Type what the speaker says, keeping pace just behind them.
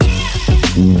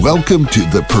Welcome to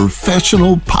the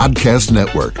Professional Podcast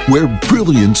Network, where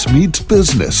brilliance meets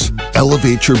business.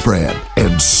 Elevate your brand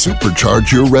and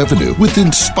supercharge your revenue with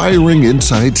inspiring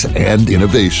insights and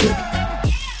innovation.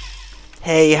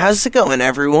 Hey, how's it going,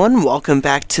 everyone? Welcome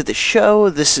back to the show.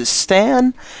 This is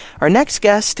Stan. Our next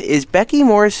guest is Becky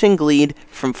Morrison-Gleed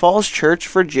from Falls Church,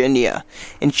 Virginia,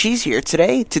 and she's here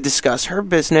today to discuss her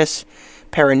business,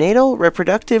 Perinatal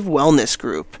Reproductive Wellness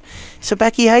Group. So,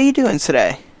 Becky, how you doing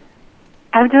today?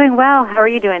 I'm doing well. How are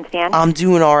you doing, Stan? I'm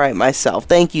doing all right myself.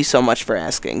 Thank you so much for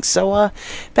asking. So,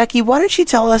 Becky, why don't you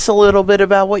tell us a little bit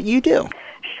about what you do?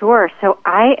 Sure. So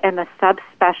I am a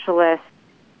subspecialist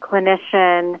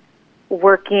clinician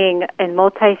working in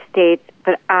multi-states,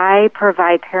 but I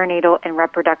provide perinatal and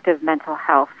reproductive mental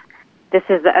health. This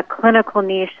is a clinical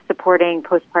niche supporting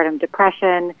postpartum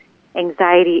depression,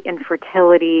 anxiety,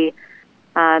 infertility,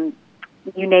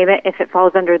 you name it. If it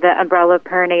falls under the umbrella of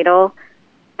perinatal,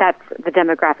 that's the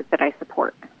demographic that I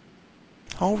support.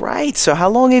 All right. So how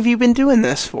long have you been doing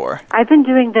this for? I've been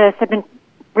doing this. I've been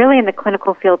really in the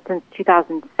clinical field since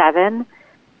 2007,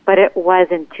 but it was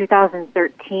in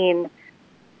 2013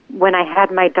 when I had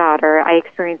my daughter. I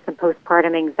experienced some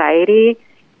postpartum anxiety,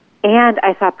 and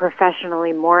I saw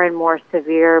professionally more and more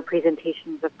severe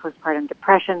presentations of postpartum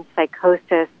depression,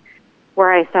 psychosis,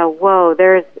 where I saw, whoa,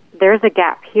 there's a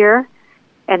gap here.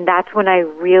 And that's when I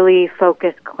really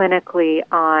focused clinically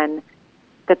on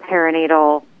the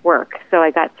perinatal work. So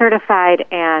I got certified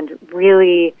and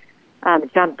really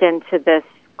jumped into this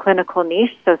clinical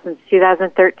niche. So since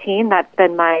 2013, that's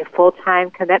been my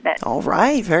full-time commitment. All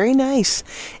right. Very nice.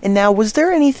 And now, was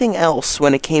there anything else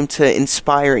when it came to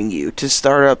inspiring you to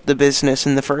start up the business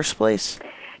in the first place?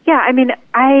 Yeah, I mean,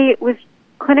 I was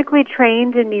clinically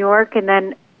trained in New York and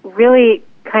then really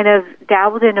kind of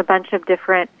dabbled in a bunch of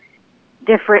different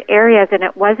areas, and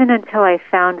it wasn't until I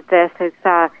found this, I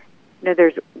saw,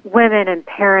 there's women and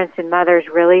parents and mothers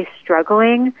really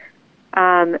struggling,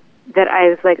 that I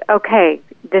was like, okay,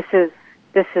 this is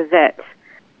it.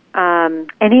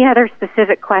 Any other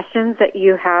specific questions that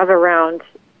you have around,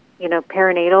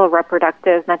 perinatal,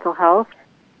 reproductive, mental health?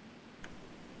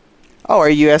 Oh, are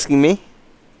you asking me?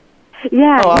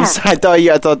 Yeah. Oh, yeah. I'm sorry.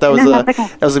 I thought that was okay.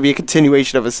 that was gonna be a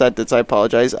continuation of a sentence. I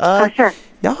apologize. Sure.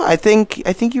 No, I think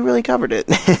you really covered it.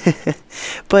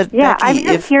 But yeah, Becky, I'm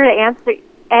just here to answer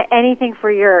anything for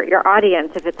your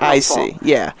audience if it's helpful. I see.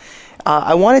 Yeah.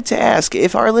 I wanted to ask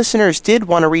if our listeners did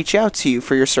want to reach out to you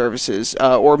for your services,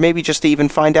 or maybe just to even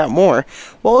find out more,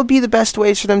 what would be the best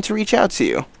ways for them to reach out to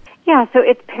you? Yeah, so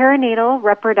it's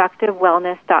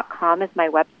perinatalreproductivewellness.com is my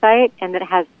website, and it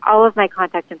has all of my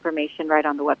contact information right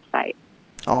on the website.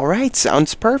 All right,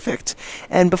 sounds perfect.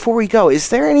 And before we go, is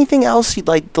there anything else you'd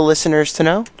like the listeners to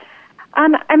know?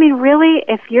 I mean, really,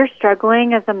 if you're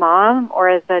struggling as a mom or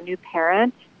as a new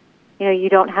parent, you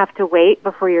don't have to wait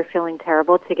before you're feeling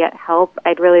terrible to get help.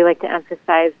 I'd really like to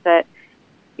emphasize that,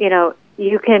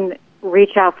 you can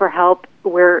reach out for help.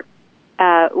 We're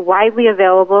widely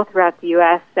available throughout the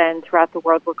U.S. and throughout the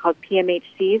world. We're called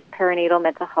PMHCs, Perinatal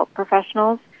Mental Health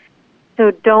Professionals.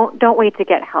 So don't wait to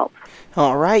get help.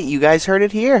 All right, you guys heard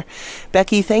it here.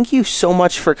 Becky, thank you so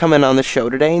much for coming on the show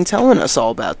today and telling us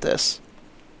all about this.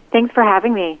 Thanks for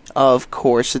having me. Of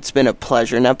course, it's been a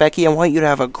pleasure. Now, Becky, I want you to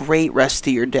have a great rest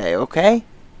of your day, okay?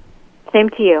 Same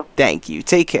to you. Thank you.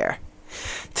 Take care.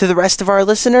 To the rest of our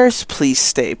listeners, please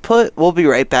stay put. We'll be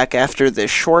right back after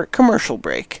this short commercial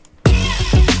break.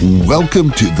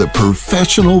 Welcome to the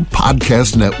Professional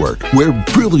Podcast Network, where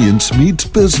brilliance meets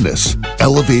business.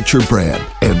 Elevate your brand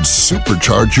and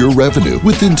supercharge your revenue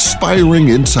with inspiring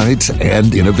insights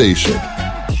and innovation.